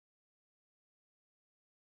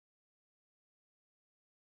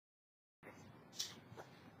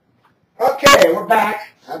Okay, we're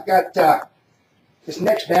back. I've got this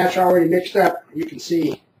next batch already mixed up. You can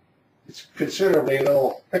see it's considerably a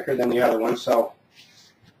little thicker than the other one, so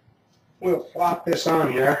we'll plop this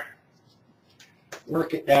on here,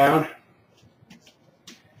 work it down.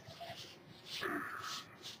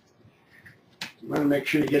 You want to make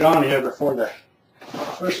sure you get on here before the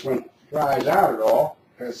first one dries out at all,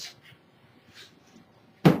 because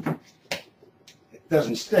it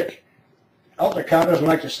doesn't stick. Ultracow doesn't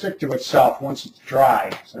like to stick to itself once it's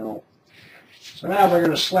dry. So now we're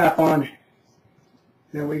going to slap on,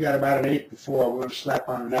 we got about 1/8 before. We're going to slap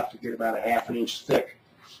on enough to get about a 1/2 inch thick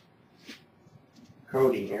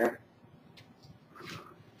coating here.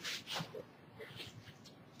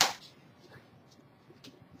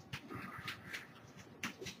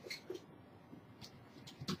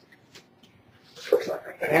 Looks like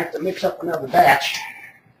I'm going to have to mix up another batch.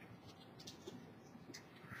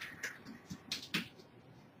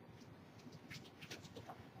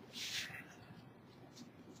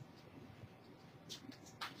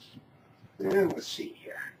 And let's see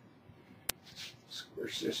here.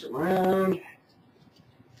 Squish this around.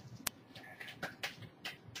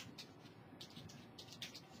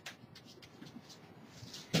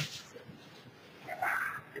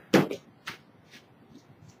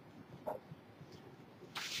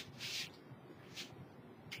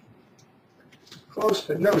 Close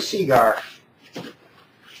but no cigar.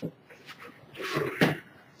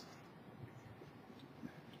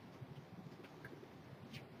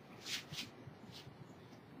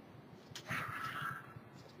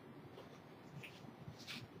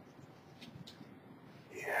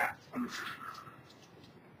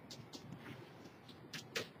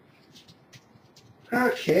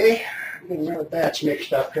 Okay, getting another batch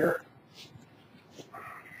mixed up here.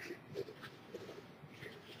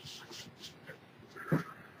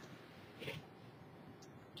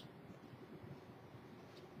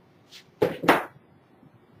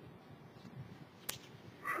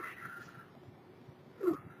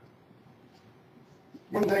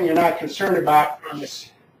 One thing you're not concerned about on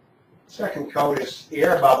this second coat is the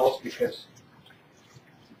air bubbles, because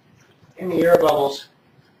any air bubbles,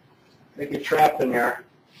 they get trapped in there,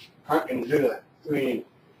 aren't going to do any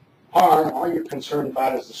harm. All you're concerned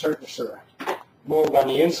about is the surface of the mold on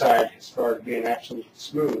the inside as far as being actually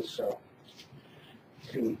smooth. So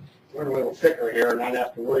you can run a little thicker here and not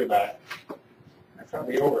have to worry about it. I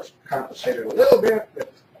probably overcompensated a little bit,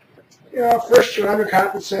 but first you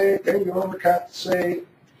undercompensate, then you overcompensate,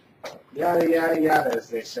 yada, yada, yada, as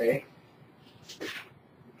they say.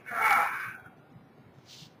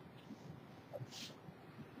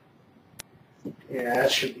 Yeah,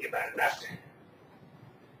 that should be about enough to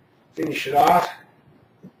finish it off.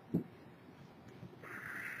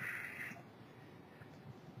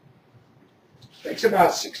 Takes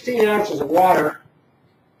about 16 ounces of water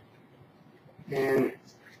and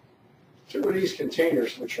 2 of these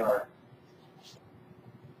containers, which are,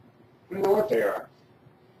 I don't know what they are.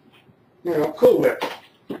 Cool Whip.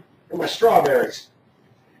 They're my strawberries.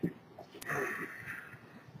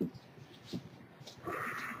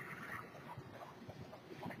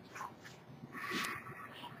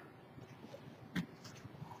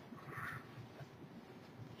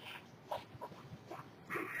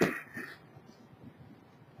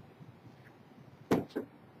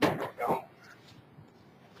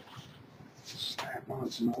 Slap on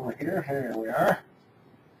some more here. Here we are.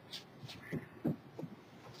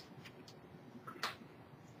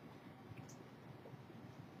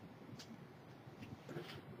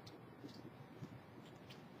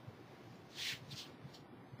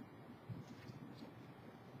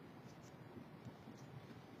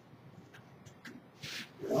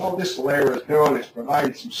 All this layer is doing is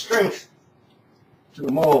providing some strength to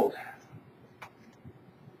the mold.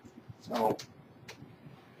 So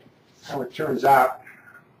how it turns out,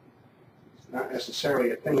 it's not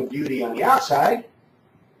necessarily a thing of beauty on the outside,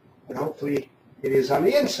 but hopefully it is on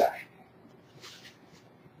the inside.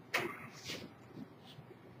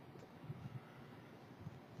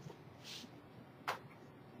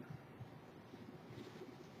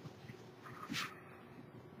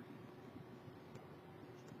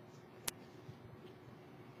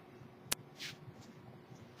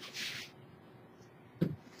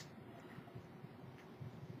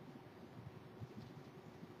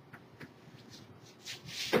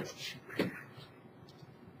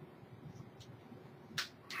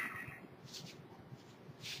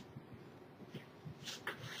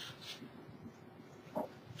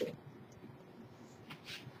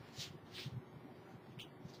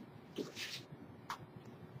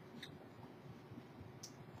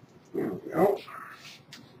 There we go.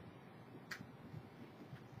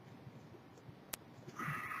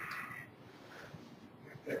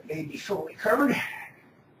 may be fully covered.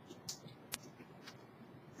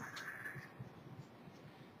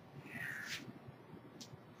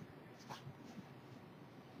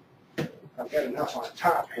 I've got enough on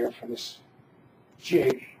top here for this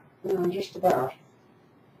jig. Just about.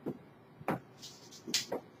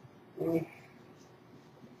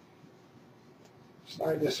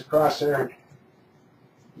 Slide this across there and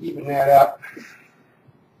even that up.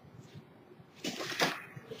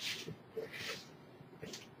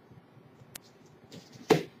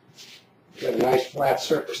 Got a nice flat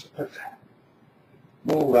surface to put the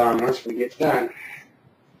mold on once we get done.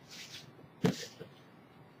 It's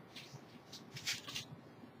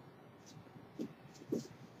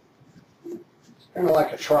kind of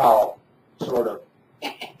like a trowel, sort of.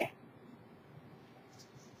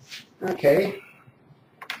 Okay.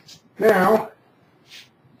 Now,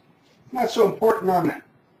 not so important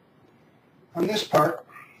on this part,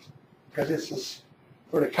 because this is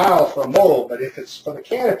for the cowl for a mold, but if it's for the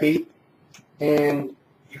canopy, and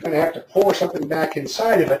you're going to have to pour something back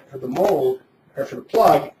inside of it for the mold, or for the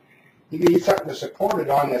plug, you need something to support it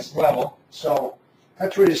on that's level. So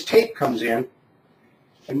that's where this tape comes in,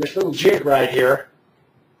 and this little jig right here,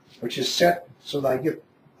 which is set so that I get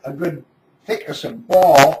a good thickness of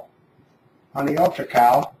ball on the ultra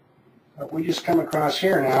cowl. But we just come across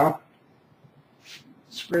here now,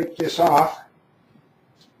 scrape this off,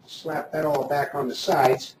 slap that all back on the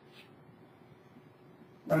sides,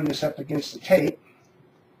 run this up against the tape,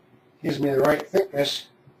 gives me the right thickness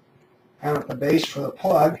down at the base for the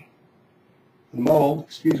plug, the mold,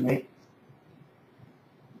 excuse me.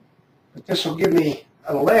 But this will give me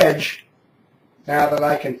a ledge now that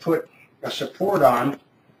I can put a support on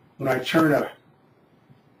when I turn a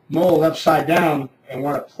mold upside down and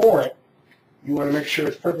want to pour it. You want to make sure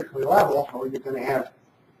it's perfectly level, or you're going to have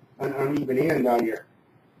an uneven end on your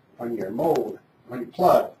mold, on your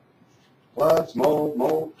plug. Plugs,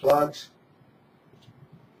 mold, plugs.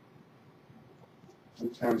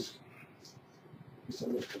 Sometimes it's a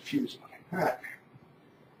little confusing. All right.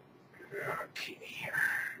 Okay.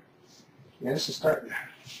 Yeah, this is starting to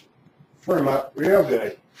firm up real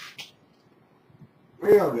good.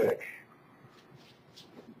 Real good.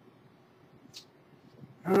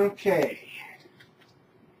 Okay.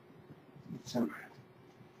 Get some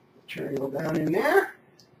material down in there.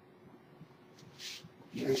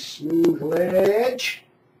 Nice smooth ledge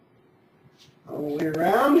all the way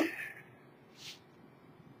around.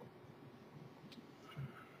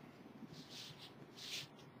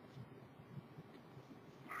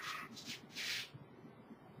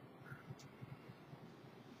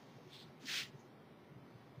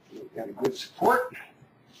 We've got a good support.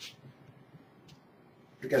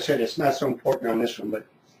 Like I said, it's not so important on this one, but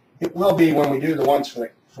it will be when we do the ones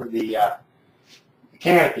for the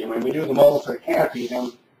canopy. When we do the mold for the canopy,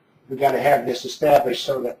 then we've got to have this established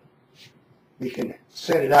so that we can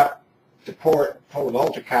set it up to pull the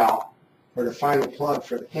ultra cowl for the final plug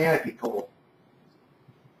for the canopy pull.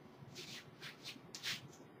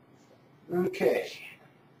 Okay.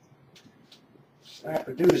 Slap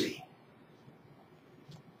a doozy.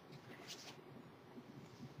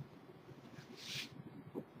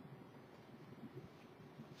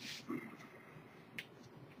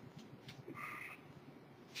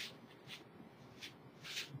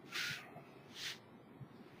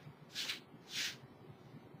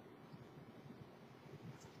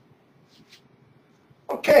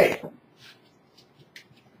 Okay,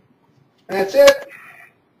 that's it.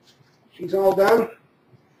 She's all done.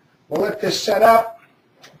 We'll let this set up,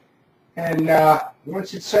 and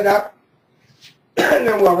once it's set up,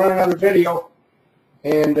 then we'll run another video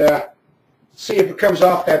and see if it comes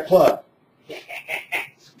off that plug.